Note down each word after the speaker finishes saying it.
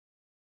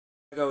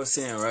Like I was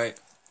saying, right?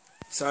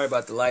 Sorry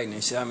about the lighting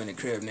and shit. I'm in the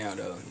crib now,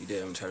 though. You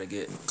did. I'm trying to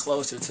get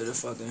closer to the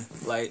fucking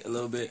light a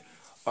little bit.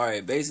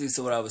 Alright, basically,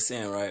 so what I was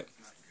saying, right?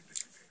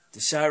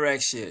 The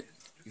Chiraq shit.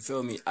 You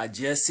feel me? I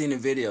just seen a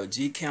video.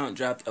 G Count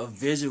dropped a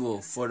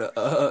visual for the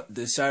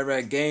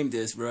Chiraq game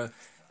disc, bro.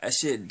 That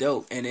shit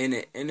dope. And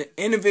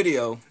in the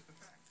video,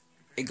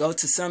 it go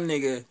to some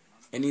nigga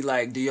and he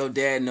like, do your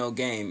dad know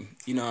game?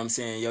 You know what I'm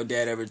saying? Your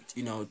dad ever,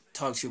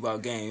 talk to you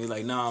about game? He's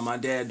like, nah, my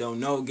dad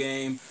don't know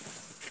game.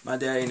 My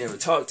dad ain't never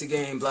talked to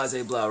game, blah,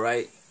 blah, blah,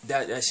 right?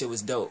 That shit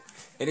was dope.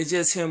 And it's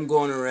just him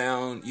going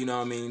around, you know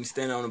what I mean,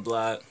 standing on the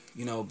block,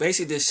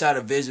 basically just shot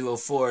a visual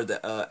for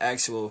the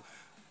actual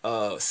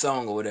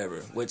song or whatever,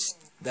 which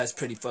that's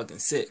pretty fucking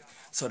sick.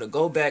 So to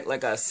go back,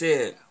 like I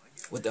said,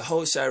 with the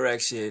whole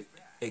Chiraq shit,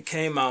 it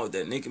came out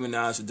that Nicki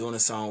Minaj was doing a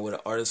song with an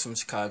artist from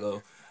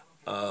Chicago,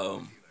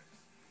 Lil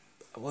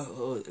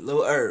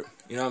Herb,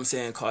 you know what I'm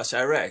saying, called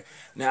Chiraq.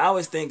 Now, I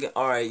was thinking,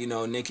 alright,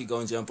 Nicki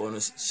gonna jump on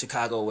the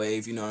Chicago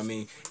wave, you know what I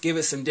mean, give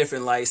it some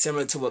different light,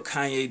 similar to what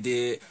Kanye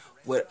did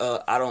with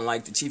I Don't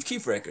Like the Chief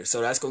Keef record.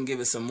 So that's gonna give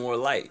it some more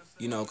light,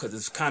 because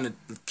it's kind of,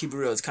 keep it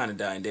real, it's kind of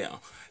dying down.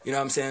 You know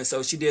what I'm saying?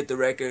 So she did the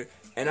record,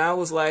 and I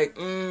was like,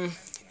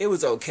 it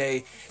was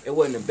okay. It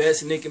wasn't the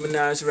best Nicki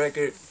Minaj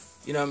record,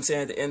 you know what I'm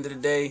saying, at the end of the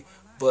day,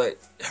 but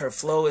her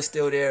flow is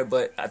still there,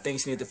 but I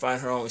think she needs to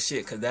find her own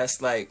shit, because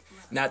that's like,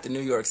 not the New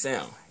York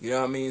sound, you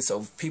know what I mean?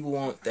 So people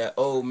want that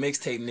old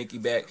mixtape Nicki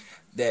back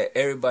that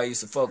everybody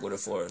used to fuck with her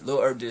for.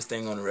 Lil Herb did this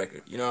thing on the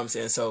record, you know what I'm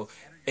saying? So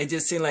it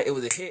just seemed like it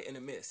was a hit and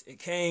a miss. It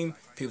came,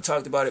 people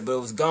talked about it, but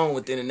it was gone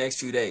within the next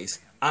few days.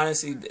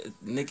 Honestly,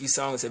 Nicki's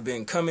songs have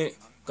been coming,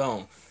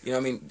 gone. You know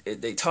what I mean?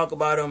 They talk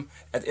about them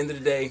at the end of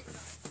the day,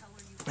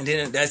 and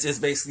then that's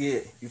just basically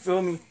it. You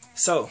feel me?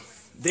 So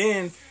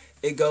then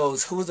it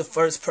goes, who was the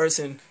first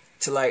person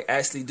to like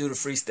actually do the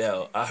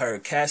freestyle? I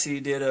heard Cassidy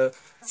did a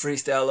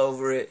freestyle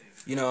over it,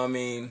 you know what I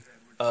mean?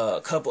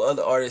 A couple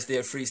other artists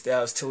did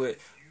freestyles to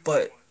it,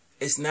 but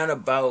it's not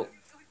about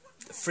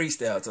the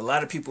freestyles. A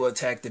lot of people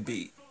attack the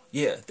beat.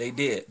 Yeah, they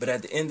did. But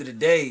at the end of the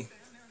day,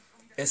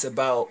 it's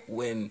about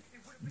when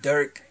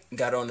Dirk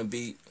got on the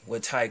beat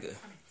with Tyga.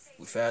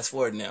 We fast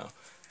forward now.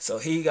 So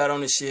he got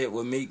on the shit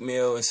with Meek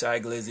Mill and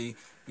Shy Glizzy,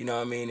 you know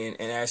what I mean?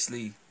 And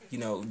actually,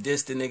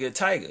 dissed the nigga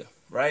Tyga,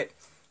 right?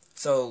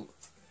 So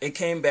it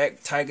came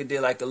back, Tyga did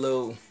like a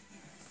little,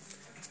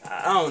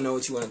 I don't know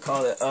what you want to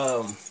call it,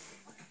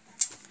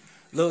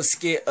 little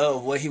skit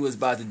of what he was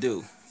about to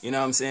do, you know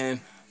what I'm saying,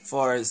 as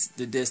far as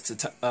the diss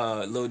to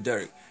Lil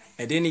Durk.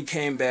 And then he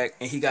came back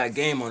and he got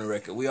Game on the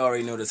record. We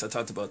already know this, I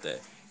talked about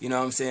that, you know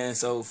what I'm saying?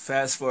 So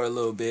fast forward a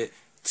little bit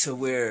to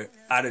where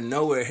out of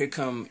nowhere here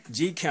come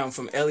G Count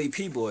from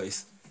LEP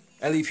Boys,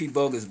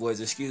 Bogus Boys,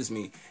 excuse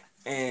me,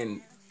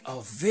 and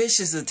a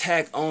vicious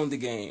attack on the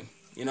Game,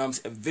 you know what I'm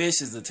saying, a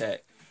vicious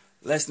attack.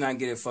 Let's not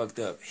get it fucked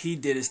up. He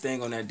did his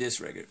thing on that diss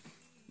record.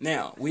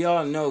 Now, we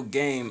all know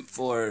Game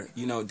for,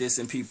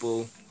 dissing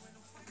people.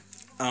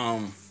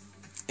 And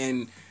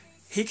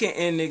he can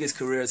end niggas'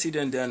 careers. He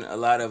done a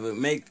lot of it.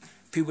 Make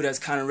people that's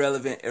kind of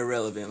relevant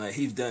irrelevant. Like,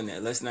 he's done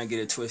that. Let's not get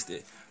it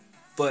twisted.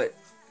 But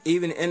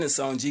even in the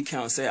song, G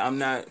Count said, I'm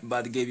not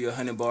about to give you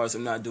 100 bars.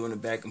 I'm not doing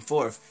it back and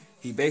forth.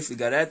 He basically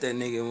got at that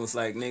nigga and was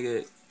like,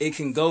 nigga, it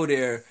can go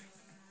there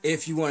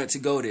if you want it to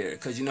go there.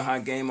 Because you know how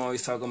Game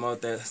always talking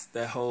about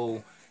that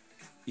whole,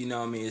 you know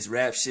what I mean, it's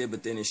rap shit,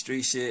 but then it's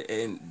street shit.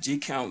 And G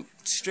Count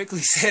strictly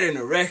said in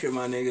the record,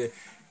 my nigga,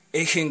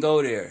 it can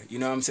go there. You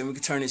know what I'm saying? We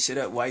can turn this shit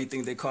up. Why you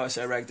think they call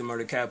Chiraq the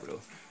murder capital?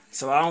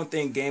 So I don't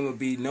think Game would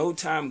be no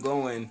time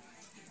going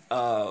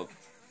to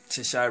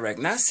Chiraq.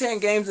 Not saying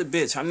Game's a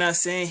bitch. I'm not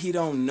saying he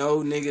don't know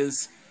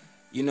niggas,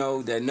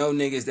 that know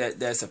niggas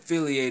that's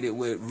affiliated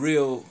with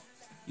real,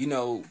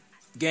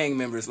 gang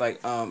members.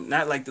 Like,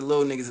 not like the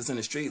little niggas that's in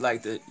the street,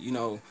 like the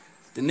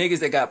niggas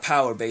that got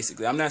power,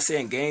 basically. I'm not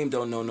saying Game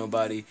don't know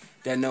nobody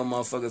that know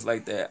motherfuckers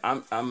like that.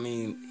 I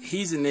mean,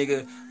 he's a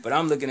nigga, but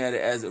I'm looking at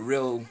it as a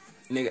real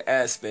nigga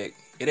aspect.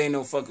 It ain't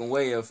no fucking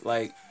way of,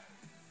 like,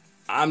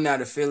 I'm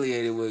not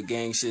affiliated with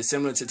gang shit.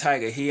 Similar to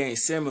Tyga, he ain't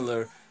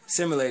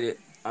simulated.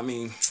 I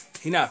mean,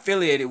 he not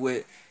affiliated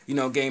with,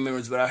 gang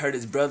members, but I heard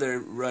his brother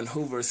run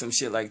Hoover or some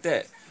shit like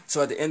that.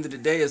 So at the end of the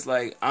day, it's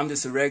like, I'm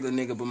just a regular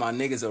nigga, but my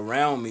niggas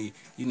around me,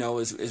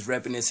 is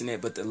repping this and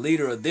that. But the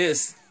leader of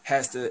this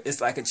has to,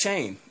 it's like a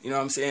chain, you know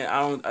what I'm saying?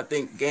 I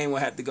think Game will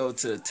have to go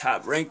to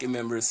top ranking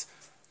members,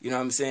 you know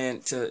what I'm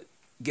saying, to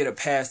get a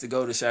pass to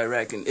go to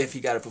Chiraq, and if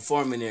he got to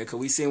perform in there, because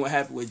we seen what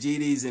happened with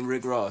GD's and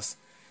Rick Ross.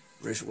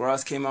 Rick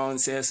Ross came out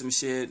and said some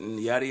shit and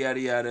yada yada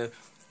yada,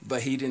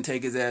 but he didn't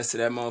take his ass to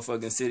that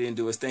motherfucking city and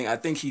do his thing. I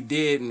think he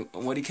did, and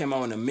when he came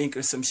out in a mink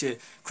or some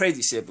shit,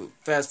 crazy shit, but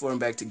fast forward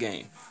back to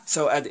Game.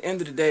 So at the end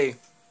of the day,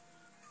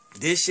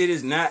 this shit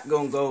is not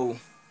gonna go,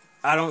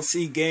 I don't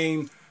see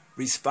Game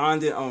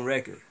responded on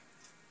record.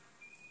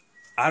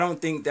 I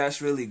don't think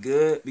that's really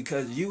good,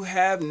 because you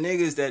have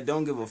niggas that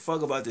don't give a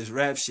fuck about this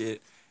rap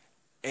shit,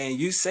 and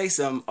you say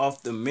something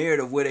off the merit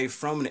of where they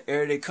from and the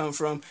area they come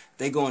from,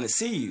 they going to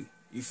see you.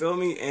 You feel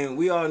me? And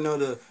we all know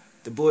the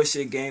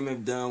bullshit Game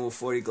have done with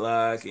 40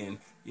 Glock and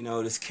you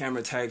know, this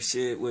camera type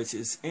shit, which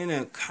is in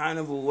a kind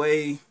of a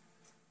way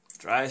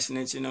dry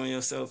snitching on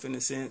yourself in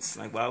a sense.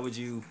 Like, why would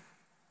you,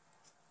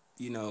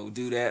 you know,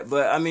 do that?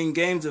 But I mean,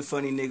 Game's a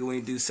funny nigga when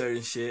he do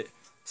certain shit.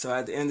 So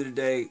at the end of the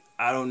day,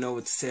 I don't know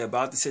what to say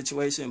about the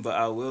situation, but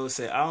I will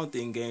say I don't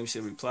think Game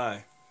should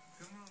reply.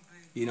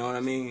 You know what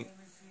I mean?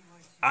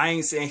 I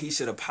ain't saying he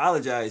should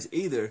apologize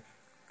either,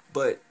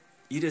 but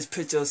you just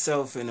put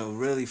yourself in a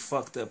really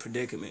fucked up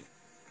predicament.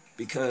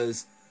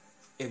 Because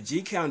if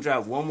G Count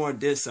dropped one more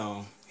diss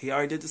song, he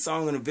already did the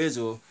song on the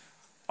visual.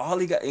 All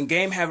he got, and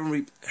Game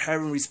haven't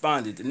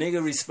responded. The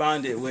nigga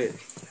responded with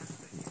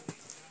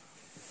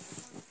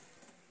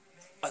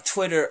a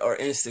Twitter or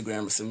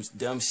Instagram or some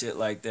dumb shit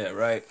like that,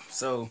 right?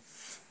 So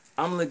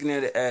I'm looking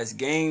at it as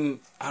Game,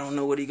 I don't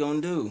know what he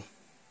gonna do.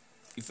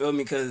 You feel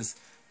me? Because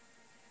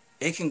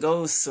it can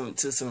go to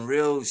some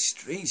real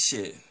street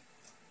shit.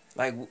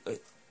 Like,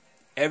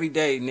 every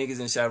day niggas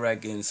in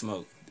Chiraq getting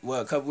smoked.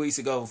 Well, a couple weeks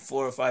ago,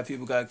 4 or 5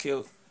 people got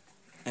killed.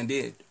 And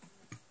did.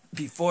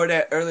 Before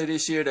that, earlier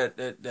this year,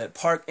 that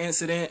park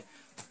incident,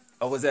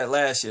 or was that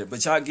last year?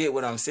 But y'all get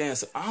what I'm saying.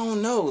 So I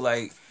don't know.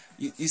 Like,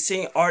 you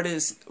seen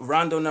artist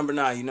Rondo number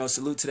 9, you know,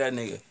 salute to that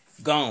nigga.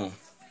 Gone.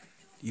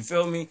 You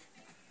feel me?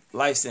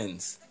 Life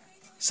sentence.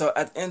 So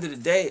at the end of the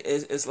day,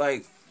 it's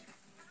like,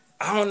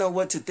 I don't know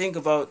what to think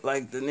about,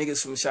 like, the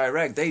niggas from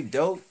Chiraq. They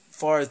dope as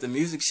far as the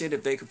music shit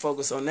if they could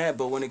focus on that.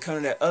 But when it comes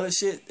to that other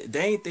shit,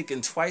 they ain't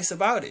thinking twice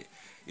about it.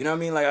 You know what I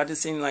mean? Like, I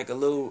just seen, like, a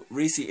little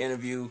Reese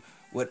interview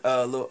with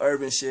Lil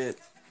Urban shit.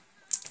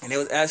 And they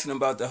was asking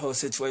about the whole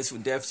situation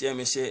with Def Jam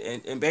and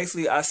shit. And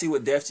basically, I see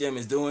what Def Jam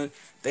is doing.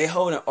 They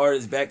holding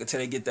artists back until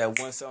they get that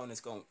one song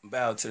that's going to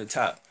bow to the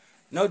top.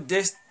 No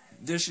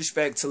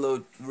disrespect to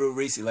Lil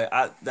Reese. Like,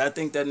 I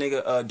think that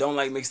nigga Don't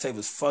Like Mixtape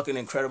was fucking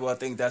incredible. I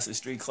think that's a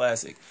street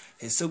classic.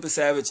 His Super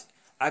Savage,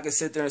 I could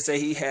sit there and say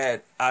he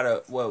had, out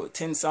of,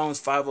 10 songs,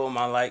 5 of them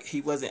I like.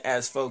 He wasn't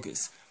as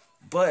focused.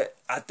 But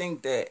I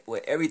think that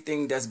with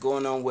everything that's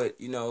going on with,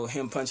 you know,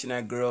 him punching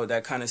that girl,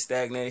 that kind of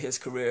stagnated his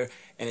career.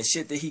 And the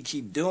shit that he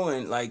keep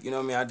doing, like, you know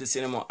what I mean? I just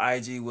seen him on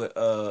IG with,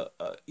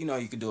 you know,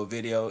 you could do a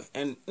video.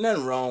 And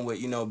nothing wrong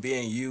with, you know,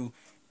 being you.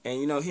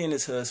 And, you know, he in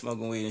his hood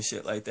smoking weed and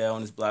shit like that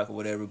on his block or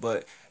whatever.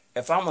 But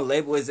if I'm a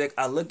label exec,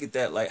 I look at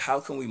that like,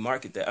 how can we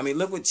market that? I mean,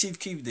 look what Chief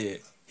Keef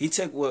did. He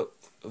took what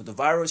the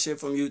viral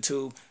shit from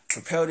YouTube,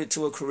 propelled it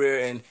to a career,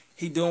 and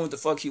he doing what the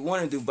fuck he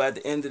want to do. But at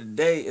the end of the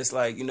day, it's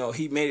like, you know,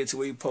 he made it to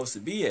where he's supposed to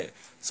be at.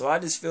 So I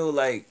just feel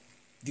like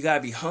you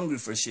gotta be hungry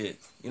for shit.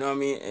 You know what I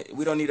mean?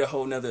 We don't need a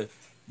whole nother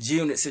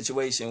G-Unit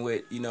situation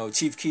with, you know,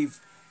 Chief Keef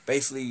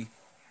basically,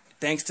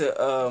 thanks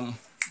to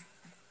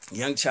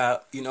Young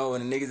Chop, you know,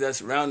 and the niggas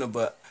that's around him.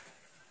 But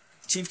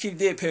Chief Keef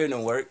did pay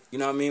no work, you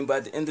know what I mean? But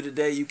at the end of the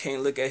day, you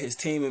can't look at his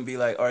team and be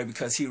like, all right,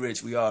 because he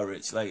rich, we all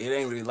rich. Like, it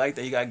ain't really like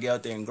that. You gotta get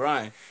out there and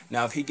grind.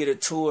 Now, if he get a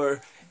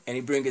tour and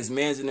he bring his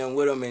mans in them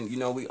with him, and, you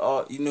know, we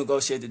all, you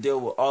negotiate the deal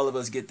where all of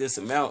us get this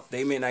amount,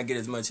 they may not get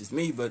as much as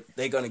me, but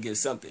they gonna get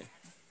something.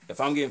 If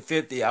I'm getting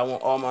 50, I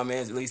want all my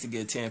mans at least to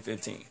get 10,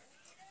 15.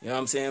 You know what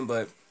I'm saying?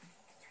 But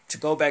to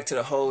go back to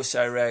the whole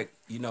Chiraq,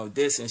 you know,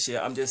 this and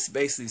shit, I'm just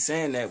basically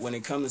saying that when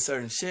it comes to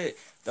certain shit,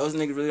 those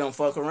niggas really don't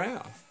fuck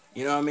around.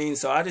 You know what I mean?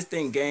 So I just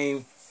think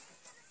Game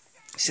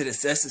should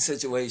assess the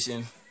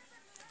situation,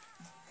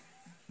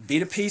 be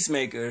the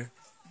peacemaker.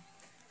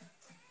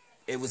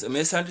 It was a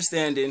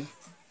misunderstanding,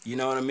 you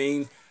know what I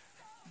mean?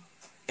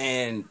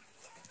 And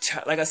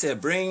like I said,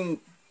 bring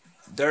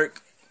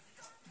Dirk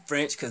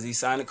French, because he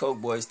signed the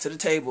Coke Boys, to the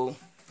table,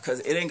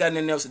 because it ain't got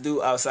nothing else to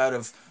do outside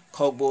of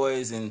Coke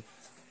Boys and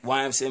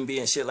YMCMB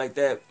and shit like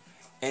that.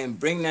 And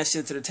bring that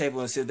shit to the table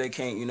and see if they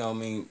can't, you know what I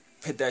mean,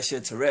 put that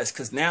shit to rest.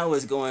 Because now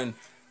it's going...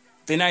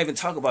 They're not even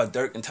talking about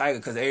Dirk and Tiger,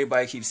 because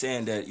everybody keeps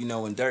saying that, you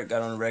know, when Dirk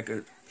got on the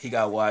record, he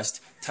got washed.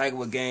 Tiger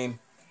with Game,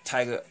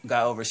 Tiger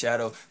got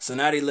overshadowed. So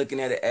now they looking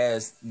at it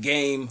as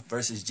Game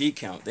versus G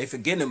Count. They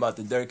forgetting about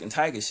the Dirk and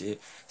Tiger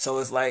shit. So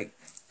it's like,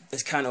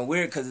 it's kind of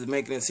weird because it's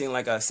making it seem,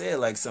 like I said,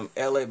 like some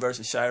LA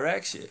versus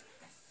Chiraq shit.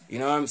 You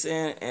know what I'm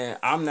saying? And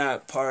I'm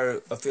not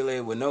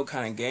affiliated with no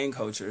kind of gang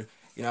culture,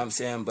 you know what I'm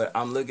saying? But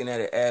I'm looking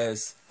at it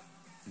as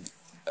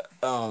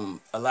a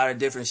lot of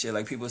different shit.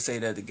 Like, people say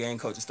that the gang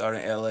culture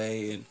started in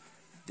LA, and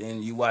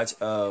then you watch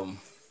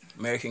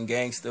American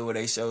Gangster where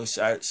they show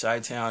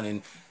Chi-Town.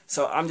 And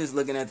so I'm just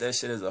looking at that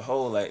shit as a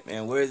whole, like,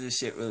 man, where is this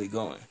shit really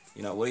going?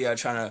 You know, what are y'all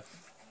trying to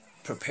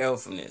propel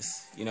from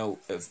this? You know,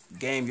 if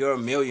Game, you're a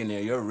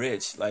millionaire, you're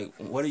rich, like,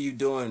 what are you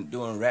doing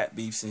rap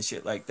beefs and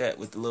shit like that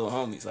with the little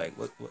homies? Like,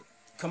 what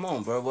come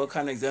on, bro, what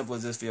kind of example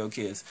is this for your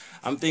kids?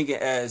 I'm thinking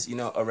as, you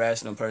know, a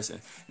rational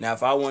person. Now,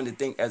 if I wanted to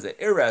think as an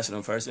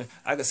irrational person,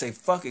 I could say,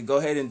 fuck it, go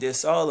ahead and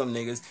diss all them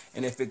niggas,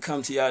 and if it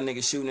come to y'all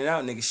niggas shooting it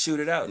out, niggas, shoot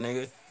it out,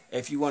 nigga.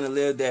 If you want to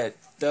live that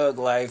thug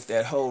life,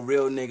 that whole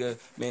real nigga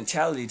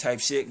mentality type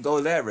shit, go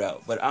that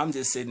route. But I'm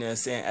just sitting there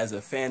saying, as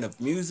a fan of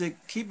music,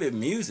 keep it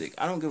music.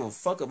 I don't give a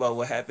fuck about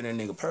what happened in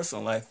nigga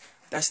personal life.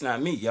 That's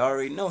not me. Y'all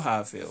already know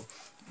how I feel.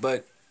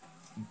 But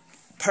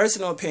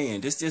personal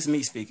opinion, this just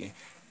me speaking.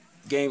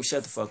 Game,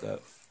 shut the fuck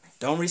up.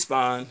 Don't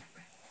respond.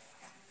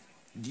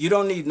 You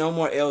don't need no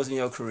more L's in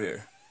your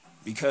career.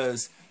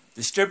 because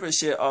the stripper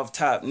shit off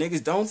top,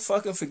 niggas don't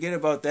fucking forget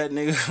about that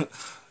nigga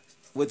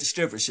with the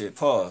stripper shit.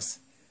 Pause.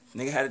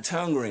 Nigga had a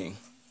tongue ring,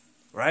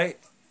 right?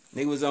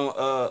 Nigga was on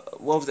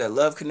what was that,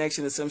 Love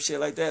Connection or some shit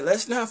like that.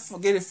 Let's not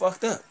forget it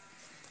fucked up.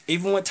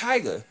 Even with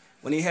Tyga,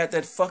 when he had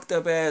that fucked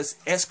up ass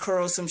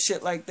S-curl, some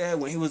shit like that,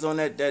 when he was on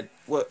that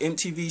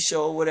MTV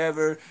show or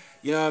whatever,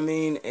 you know what I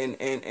mean?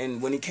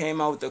 And when he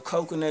came out with the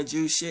coconut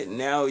juice shit,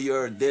 now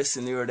you're this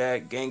and you're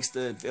that,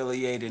 gangster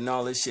affiliated and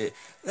all this shit.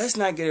 Let's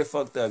not get it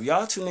fucked up.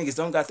 Y'all two niggas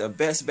don't got the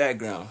best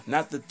background,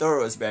 not the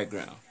thoroughest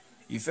background.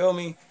 You feel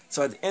me?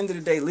 So at the end of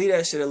the day, leave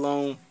that shit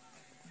alone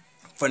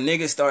for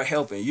niggas start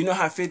helping. You know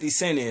how 50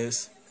 Cent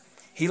is.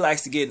 He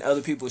likes to get in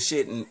other people's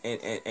shit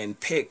and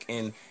pick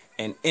and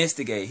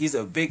instigate. He's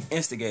a big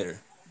instigator.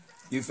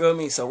 You feel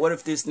me? So what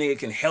if this nigga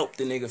can help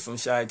the nigga from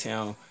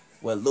Chi-Town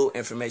with little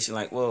information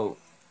like, well,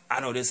 I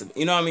know this.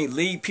 You know what I mean?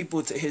 Lead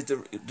people to his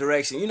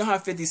direction. You know how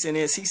 50 Cent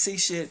is. He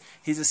sees shit.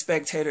 He's a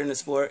spectator in the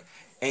sport.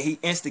 And he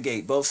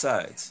instigate both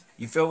sides.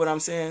 You feel what I'm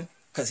saying?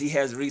 Because he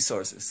has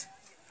resources.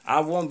 I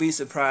won't be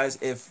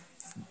surprised if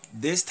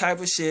this type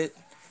of shit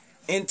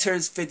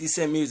enters 50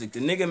 Cent music. The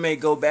nigga may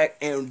go back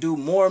and do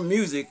more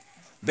music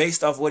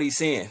based off what he's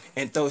saying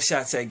and throw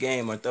shots at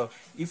Game or throw.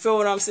 You feel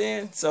what I'm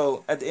saying?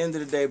 So at the end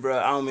of the day, bro,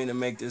 I don't mean to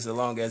make this a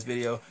long ass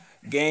video.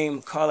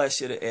 Game, call that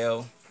shit an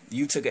L.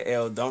 You took an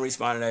L. Don't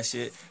respond to that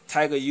shit.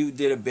 Tyga, you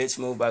did a bitch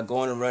move by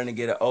going to run and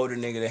get an older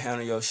nigga to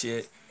handle your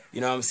shit. You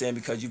know what I'm saying?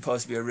 Because you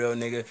supposed to be a real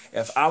nigga.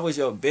 If I was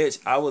your bitch,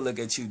 I would look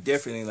at you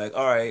differently. Like,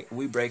 all right,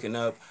 we breaking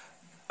up.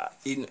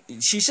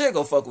 She should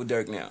go fuck with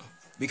Dirk now.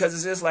 Because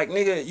it's just like,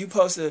 nigga, you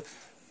supposed to.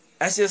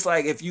 That's just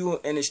like if you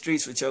in the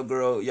streets with your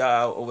girl,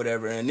 y'all or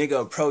whatever, and a nigga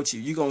approach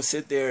you, you gonna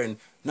sit there and,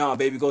 nah,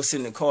 baby, go sit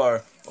in the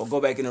car or go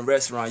back in the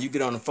restaurant. You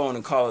get on the phone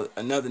and call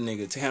another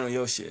nigga to handle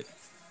your shit.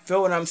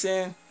 Feel what I'm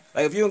saying?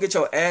 Like, if you don't get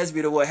your ass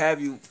beat or what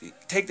have you,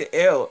 take the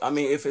L. I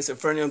mean, if it's in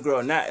front of your girl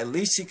or not, at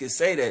least she could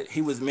say that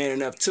he was man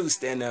enough to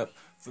stand up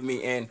for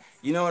me. And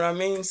you know what I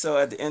mean? So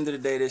at the end of the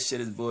day, this shit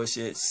is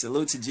bullshit.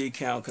 Salute to G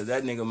Count, because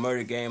that nigga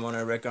murder Game on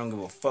that record. I don't give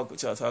a fuck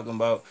what y'all talking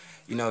about.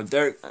 You know,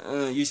 Dirk,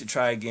 you should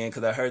try again,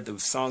 because I heard the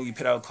song you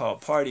put out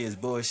called Party is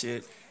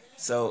bullshit.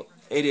 So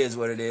it is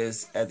what it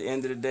is. At the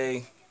end of the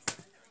day,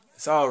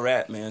 it's all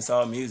rap, man. It's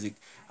all music.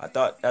 I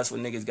thought that's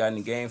what niggas got in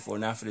the game for,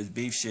 not for this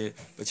beef shit.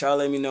 But y'all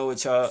let me know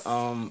what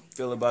y'all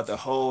feel about the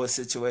whole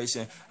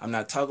situation. I'm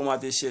not talking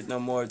about this shit no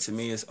more. To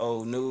me, it's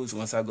old news.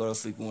 Once I go to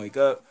sleep and wake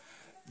up,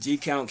 G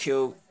Count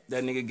killed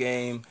that nigga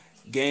Game.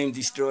 Game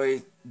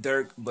destroyed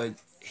Dirk, but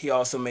he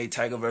also made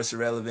Tyga verse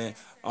irrelevant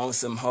on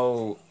some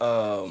whole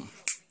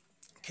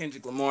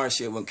Kendrick Lamar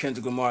shit when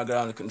Kendrick Lamar got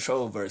on the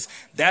Control verse.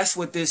 That's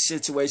what this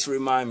situation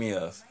remind me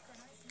of.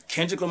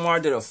 Kendrick Lamar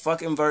did a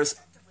fucking verse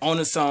on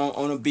a song,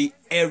 on a beat.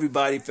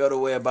 Everybody felt a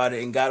way about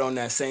it and got on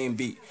that same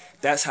beat.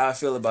 That's how I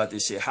feel about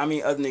this shit. How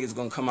many other niggas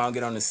gonna come out and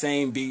get on the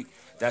same beat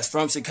that's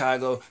from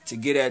Chicago to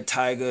get at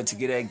Tyga, to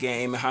get at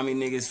Game? How many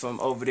niggas from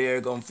over there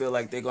gonna feel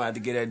like they're gonna have to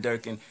get at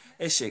Dirk? And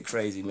that shit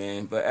crazy,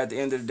 man. But at the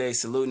end of the day,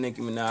 salute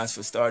Nicki Minaj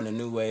for starting a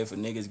new wave of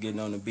niggas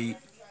getting on the beat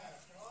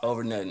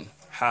over nothing.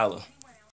 Holla.